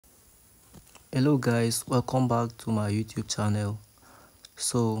Hello guys, welcome back to my YouTube channel.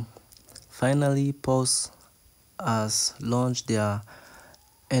 So finally PAWS has launched their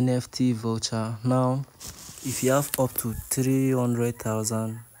NFT voucher. Now if you have up to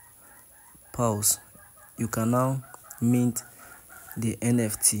 300,000 PAWS, you can now mint the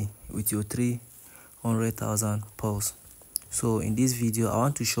NFT with your 300,000 PAWS. So in this video I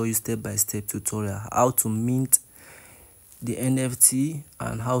want to show you step-by-step tutorial how to mint the NFT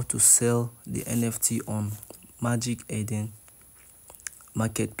and how to sell the NFT on Magic Eden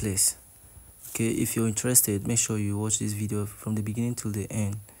marketplace. Okay, if you're interested, make sure you watch this video from the beginning till the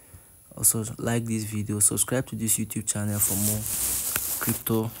end. Also like this video, subscribe to this YouTube channel for more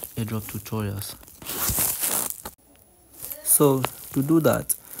crypto airdrop tutorials. So to do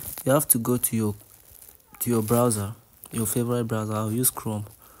that, you have to go to your browser, your favorite browser. I'll use Chrome.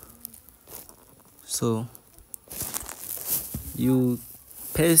 So you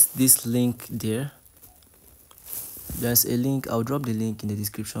paste this link there. There's a link. I'll drop the link in the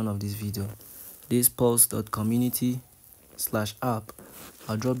description of this video. This pawscommunity/app.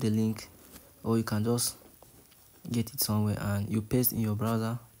 I'll drop the link, or you can just get it somewhere and you paste in your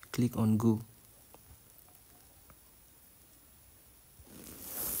browser. Click on go.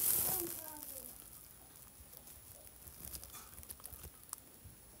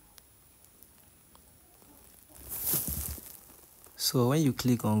 So when you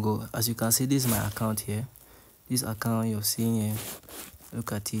click on go, as you can see, this is my account here. This account you're seeing here,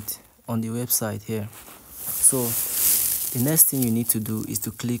 look at it on the website here. So the next thing you need to do is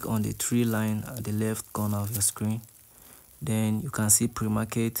to click on the three line at the left corner of your screen. Then you can see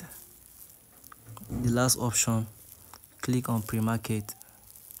pre-market. The last option, click on pre-market.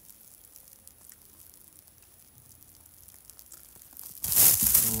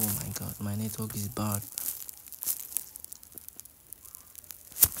 Oh my god, my network is bad.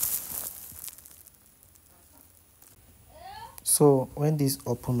 So when this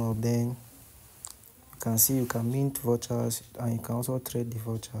open up, then you can see you can mint vouchers and you can also trade the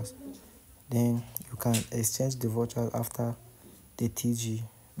vouchers. Then you can exchange the vouchers after the TG.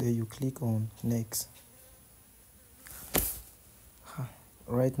 Then you click on next.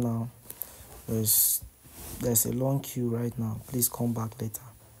 Right now there's a long queue right now. Please come back later.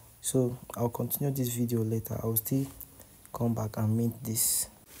 So I'll continue this video later. I'll still come back and mint this.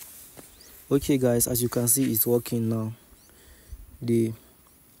 Okay guys, as you can see, it's working now. The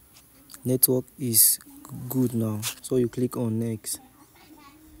network is good now. So you click on next,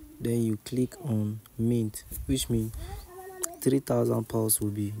 then you click on mint, which means 3,000 pounds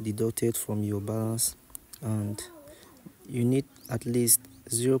will be deducted from your balance, and you need at least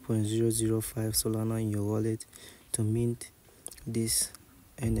 0.005 Solana in your wallet to mint this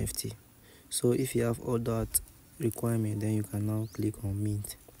NFT. So if you have all that requirement, then you can now click on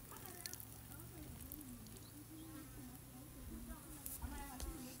mint.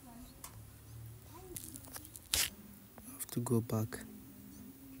 To go back.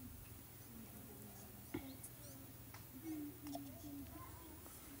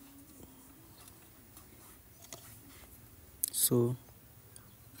 So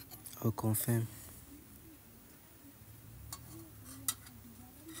I'll confirm.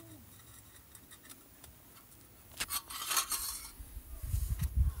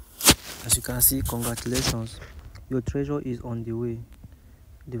 As you can see, congratulations, your treasure is on the way.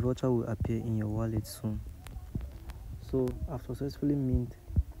 The voucher will appear in your wallet soon. So I've successfully mint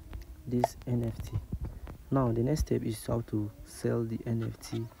this NFT. Now the next step is how to sell the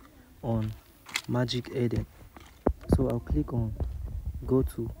NFT on Magic Eden. So I'll click on go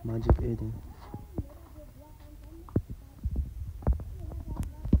to Magic Eden.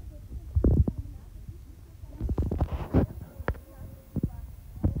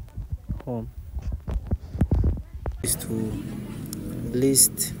 Home is to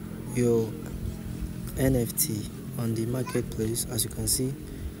list your NFT on the marketplace. As you can see,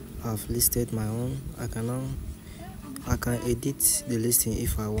 I've listed my own. I can edit the listing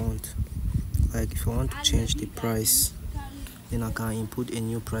if I want. Like if I want to change the price, then I can input a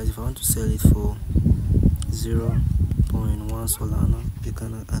new price. If I want to sell it for 0.1 Solana,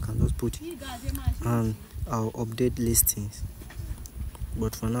 I can just put it, and I'll update listings.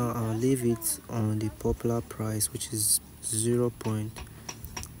 But for now, I'll leave it on the popular price, which is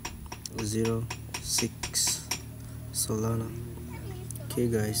 0.06 Solana. Okay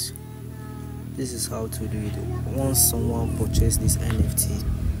guys, this is how to do it. Once someone purchases this NFT,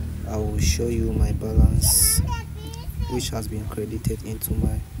 I will show you my balance, which has been credited into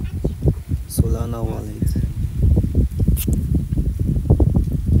my Solana wallet.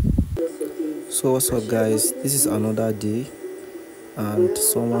 So what's up guys, this is another day. and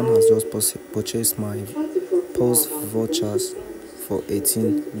someone has just purchased my PAWS vouchers for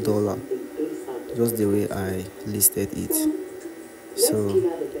 $18, just the way I listed it. So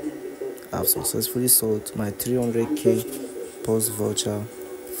I've successfully sold my 300k PAWS voucher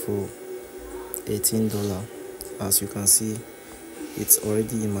for $18. As you can see, it's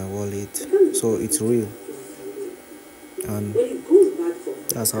already in my wallet, so it's real, and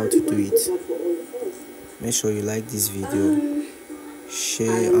that's how to do it. Make sure you like this video,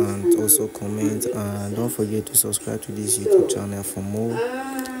 share, and also comment, and don't forget to subscribe to this YouTube channel for more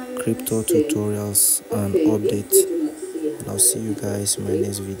crypto tutorials and updates. And I'll see you guys in my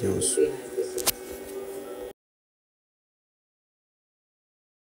next videos.